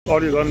All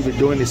you're going to be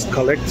doing is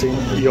collecting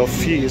your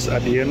fees.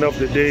 At the end of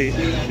the day,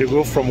 you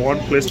go from one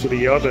place to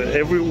the other.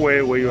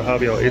 Everywhere where you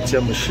have your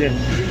ATM machine,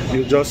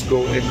 you just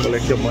go and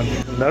collect your money.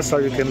 And that's how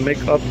you can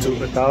make up to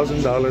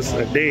 $1,000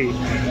 a day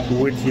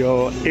with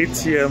your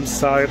ATM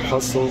side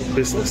hustle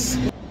business.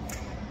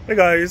 Hey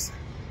guys,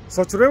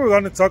 so today we're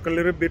going to talk a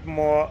little bit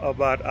more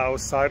about our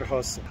side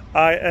hustle.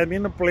 I am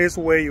in a place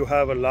where you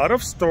have a lot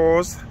of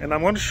stores, and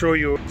I'm going to show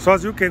you. So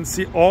as you can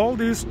see, all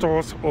these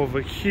stores over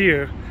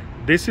here,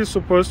 this is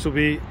supposed to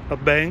be a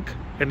bank,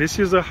 and this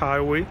is a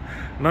highway.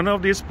 None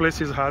of these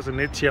places has an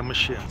ATM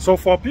machine. So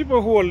for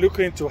people who are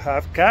looking to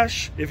have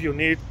cash, if you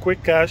need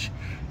quick cash,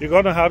 you're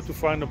gonna have to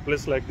find a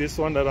place like this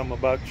one that I'm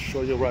about to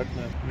show you right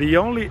now. The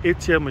only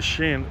ATM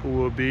machine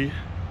will be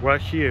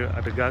right here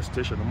at the gas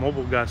station, a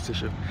mobile gas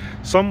station.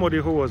 Somebody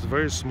who was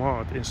very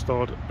smart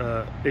installed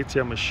an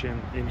ATM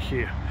machine in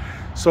here.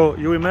 So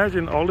you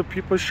imagine all the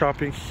people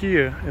shopping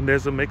here, and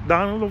there's a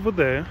McDonald's over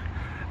there,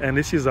 and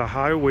this is a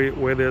highway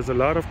where there's a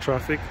lot of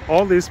traffic.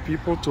 All these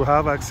people, to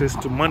have access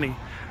to money,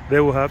 they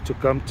will have to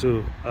come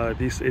to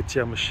this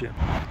ATM machine.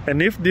 And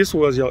if this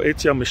was your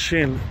ATM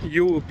machine,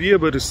 you will be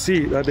able to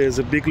see that there's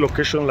a big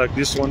location like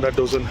this one that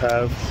doesn't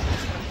have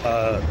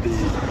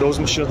those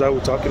machines that we're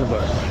talking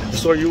about.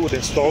 So you would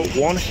install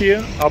one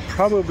here. I'll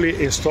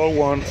probably install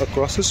one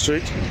across the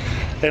street,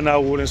 and I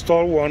will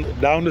install one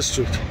down the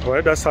street. All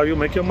right, that's how you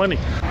make your money.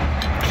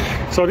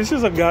 So this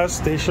is a gas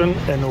station,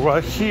 and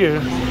right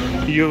here,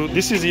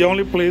 this is the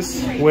only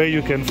place where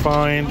you can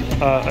find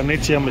an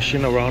ATM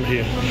machine around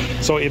here.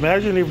 So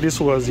imagine if this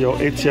was your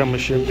ATM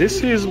machine.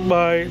 This is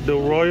by the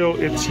Royal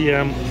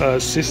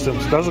ATM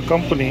Systems. That's a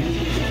company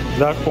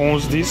that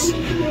owns this,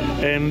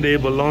 and they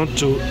belong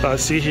to,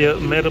 see here,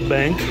 Meta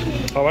Bank.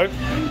 All right.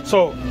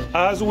 So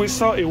as we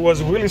saw, it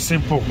was really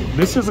simple.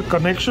 This is a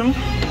connection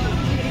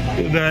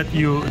that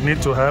you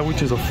need to have,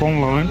 which is a phone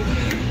line.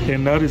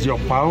 And that is your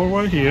power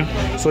right here.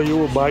 So you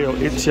will buy your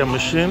ATM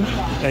machine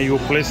and you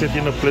will place it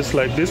in a place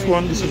like this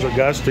one. This is a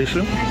gas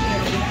station.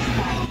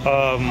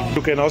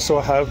 You can also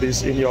have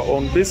this in your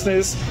own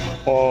business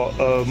or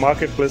a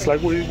marketplace,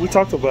 like we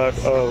talked about,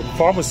 a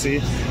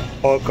pharmacy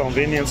or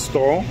convenience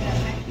store.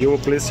 You will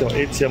place your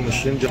ATM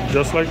machine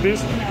just like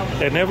this,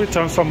 and every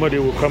time somebody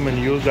will come and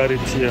use that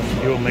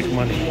ATM, you will make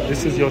money.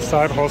 This is your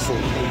side hustle.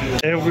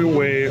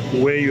 Everywhere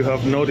where you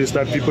have noticed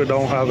that people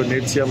don't have an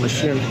ATM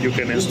machine, you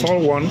can install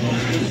one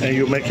and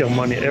you make your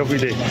money every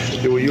day.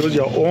 You will use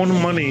your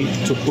own money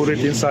to put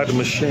it inside the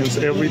machines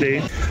every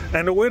day.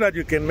 And the way that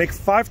you can make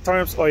 5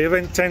 times or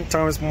even 10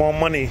 times more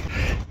money,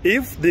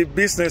 if the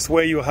business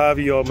where you have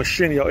your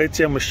machine, your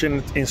ATM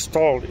machine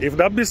installed, if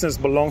that business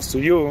belongs to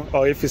you,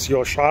 or if it's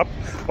your shop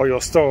or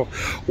your store,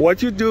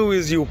 what you do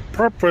is you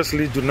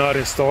purposely do not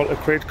install a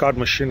credit card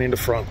machine in the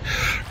front.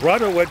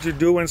 Rather, what you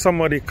do when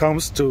somebody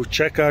comes to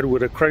check out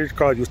with a credit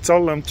card, you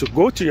tell them to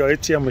go to your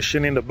ATM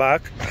machine in the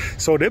back.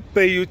 So they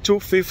pay you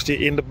 $250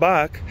 in the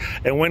back,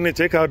 and when they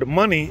take out the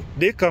money,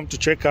 they come to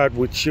check out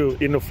with you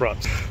in the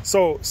front.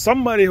 So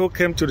somebody who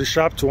came to the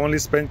shop to only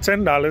spend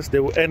 $10, they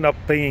will end up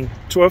paying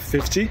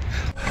 $12.50.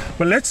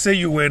 But let's say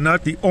you were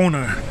not the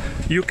owner.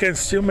 You can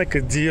still make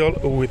a deal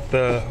with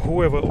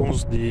whoever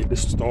owns the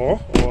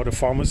store or the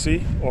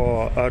pharmacy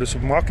or the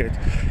supermarket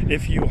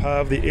if you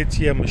have the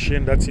ATM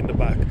machine that's in the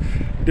back.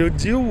 The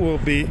deal will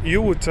be,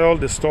 you will tell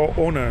the store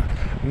owner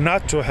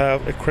not to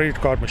have a credit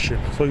card machine.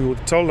 So you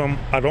would tell them,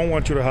 I don't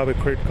want you to have a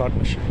credit card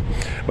machine.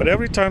 But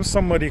every time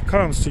somebody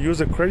comes to use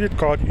a credit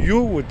card,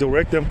 you would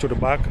direct them to the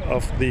back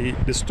of the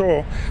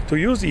store to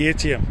use the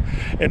ATM.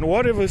 And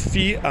whatever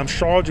fee I'm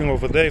charging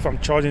over there, if I'm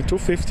charging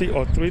 $2.50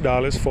 or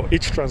 $3 for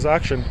each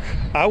transaction,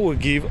 I will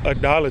give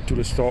 $1 to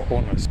the store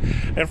owners.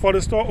 And for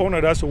the store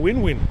owner, that's a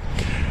win-win.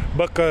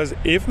 Because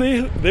if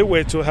they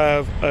were to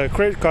have a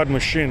credit card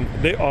machine,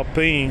 they are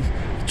paying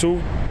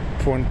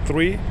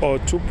 2.3 or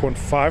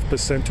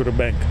 2.5% to the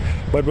bank.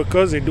 But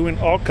because they're doing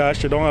all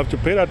cash, they don't have to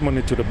pay that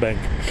money to the bank.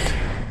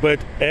 But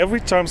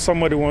every time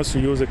somebody wants to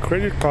use a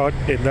credit card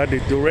and that they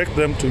direct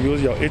them to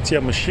use your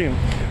ATM machine,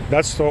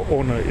 that store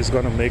owner is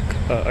going to make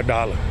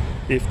 $1.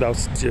 If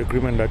that's the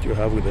agreement that you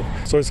have with them.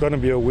 So it's going to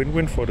be a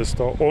win-win for the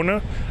store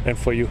owner and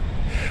for you.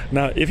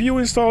 Now, if you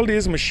install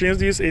these machines,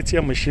 these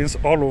ATM machines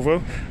all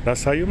over,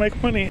 that's how you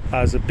make money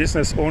as a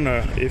business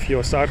owner if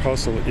your side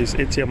hustle is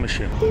ATM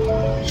machine.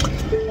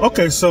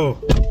 Okay, so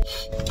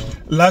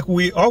like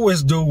we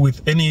always do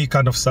with any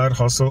kind of side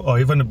hustle or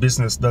even a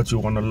business that you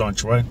want to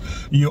launch, right?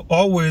 You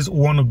always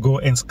want to go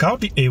and scout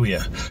the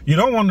area. You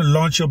don't want to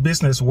launch your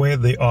business where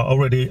there are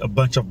already a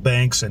bunch of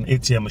banks and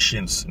ATM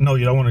machines. No,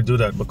 you don't want to do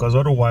that, because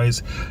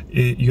otherwise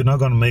you're not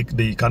going to make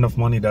the kind of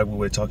money that we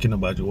were talking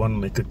about. You want to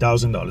make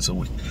 $1,000 a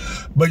week.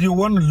 But you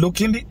want to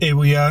look in the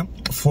area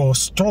for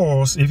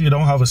stores if you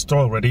don't have a store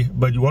already,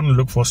 but you want to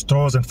look for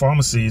stores and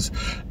pharmacies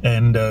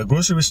and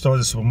grocery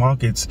stores and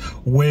supermarkets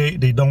where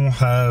they don't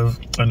have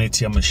an ATM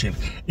ATM machine.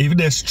 If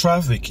there's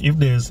traffic, if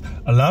there's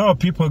a lot of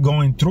people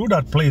going through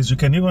that place, you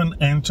can even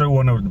enter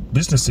one of the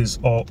businesses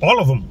or all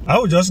of them. I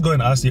would just go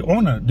and ask the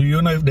owner, do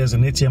you know if there's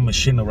an ATM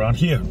machine around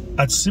here?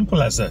 As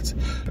simple as that.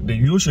 They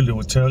usually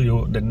will tell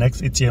you the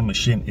next ATM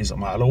machine is a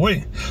mile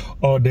away,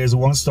 or there's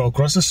one store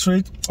across the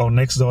street or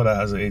next door that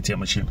has an ATM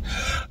machine.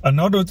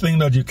 Another thing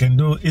that you can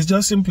do is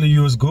just simply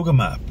use Google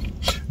Map.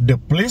 The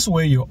place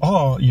where you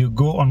are, you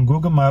go on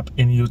Google Map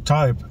and you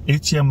type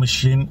ATM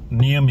machine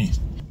near me.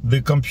 The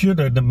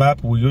computer, the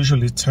map will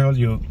usually tell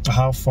you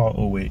how far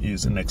away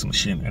is the next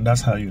machine, and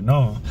that's how you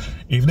know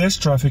if there's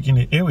traffic in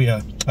the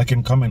area. I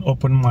can come and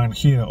open mine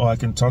here, or I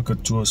can talk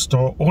to a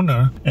store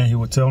owner and he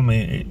will tell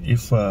me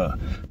if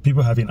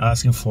people have been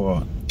asking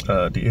for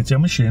the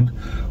ATM machine,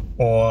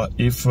 or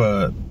if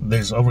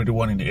there's already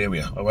one in the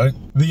area. All right.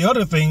 The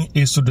other thing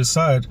is to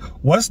decide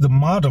what's the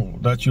model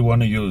that you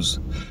want to use.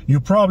 You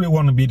probably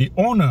want to be the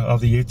owner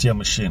of the ATM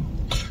machine,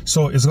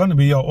 so it's going to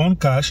be your own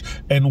cash.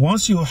 And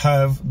once you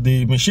have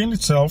the machine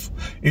itself,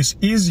 it's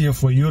easier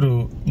for you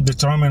to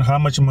determine how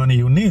much money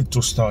you need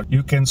to start.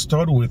 You can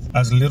start with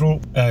as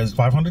little as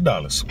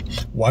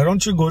 $500. Why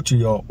don't you go to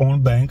your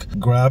own bank,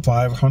 grab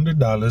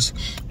 $500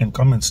 and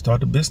come and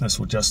start a business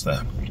with just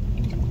that?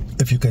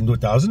 If you can do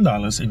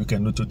 $1,000, if you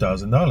can do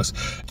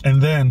 $2,000,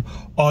 and then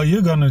are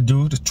you gonna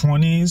do the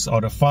 20s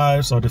or the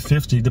 5s or the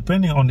 50,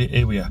 depending on the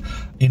area?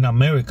 In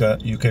America,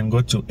 you can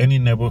go to any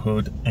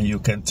neighborhood and you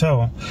can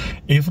tell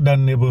if that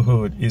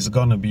neighborhood is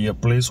gonna be a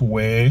place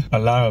where a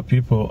lot of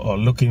people are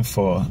looking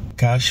for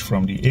cash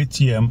from the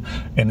ATM,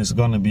 and it's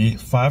gonna be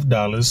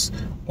 $5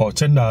 or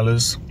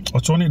 $10 or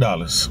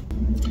 $20.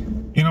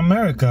 In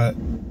America,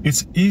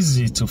 it's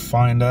easy to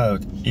find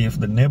out if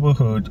the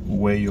neighborhood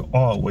where you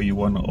are, where you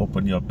want to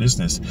open your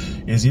business,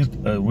 is it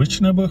a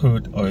rich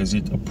neighborhood or is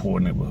it a poor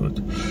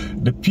neighborhood?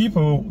 The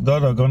people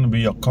that are going to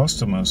be your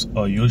customers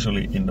are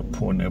usually in the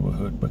poor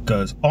neighborhood,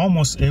 because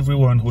almost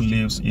everyone who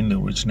lives in the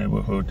rich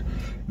neighborhood,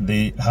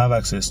 they have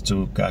access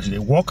to cash. They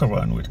walk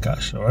around with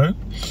cash, all right?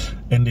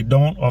 And they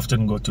don't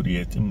often go to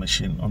the ATM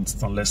machine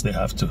unless they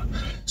have to.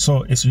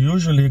 So it's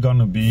usually going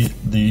to be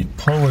the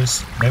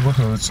poorest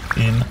neighborhoods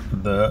in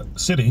the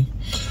city.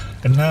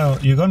 And now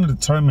you're going to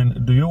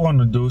determine, do you want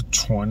to do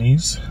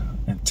 20s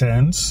and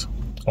 10s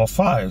or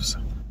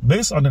 5s?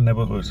 Based on the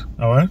neighborhood,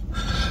 all right?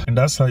 And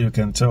that's how you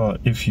can tell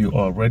if you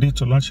are ready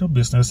to launch your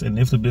business and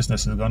if the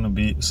business is going to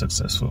be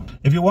successful.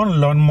 If you want to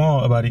learn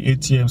more about the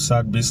ATM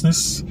side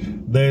business,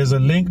 there is a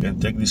link,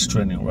 and take this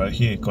training right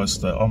here. It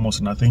costs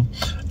almost nothing,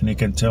 and it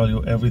can tell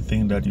you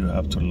everything that you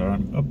have to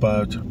learn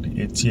about the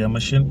ATM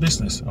machine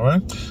business, all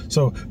right?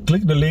 So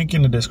click the link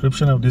in the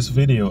description of this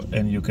video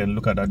and you can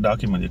look at that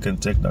document. You can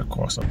take that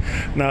course.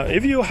 Now,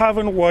 if you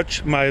haven't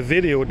watched my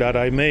video that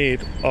I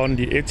made on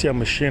the ATM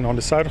machine, on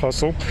the side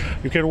hustle,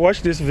 you can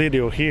watch this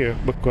video here,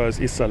 because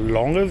it's a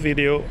longer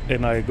video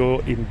and I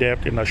go in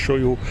depth and I show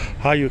you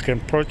how you can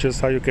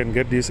purchase, how you can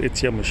get these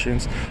ATM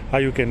machines, how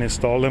you can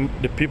install them,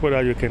 the people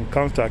that you can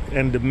contact,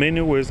 and the many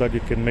ways that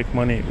you can make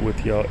money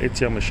with your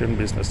ATM machine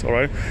business. All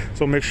right,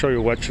 so make sure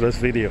you watch this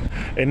video,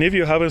 and if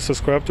you haven't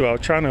subscribed to our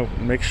channel,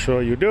 make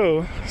sure you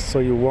do so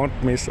you won't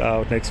miss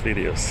our next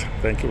videos.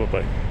 Thank you.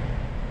 Bye bye.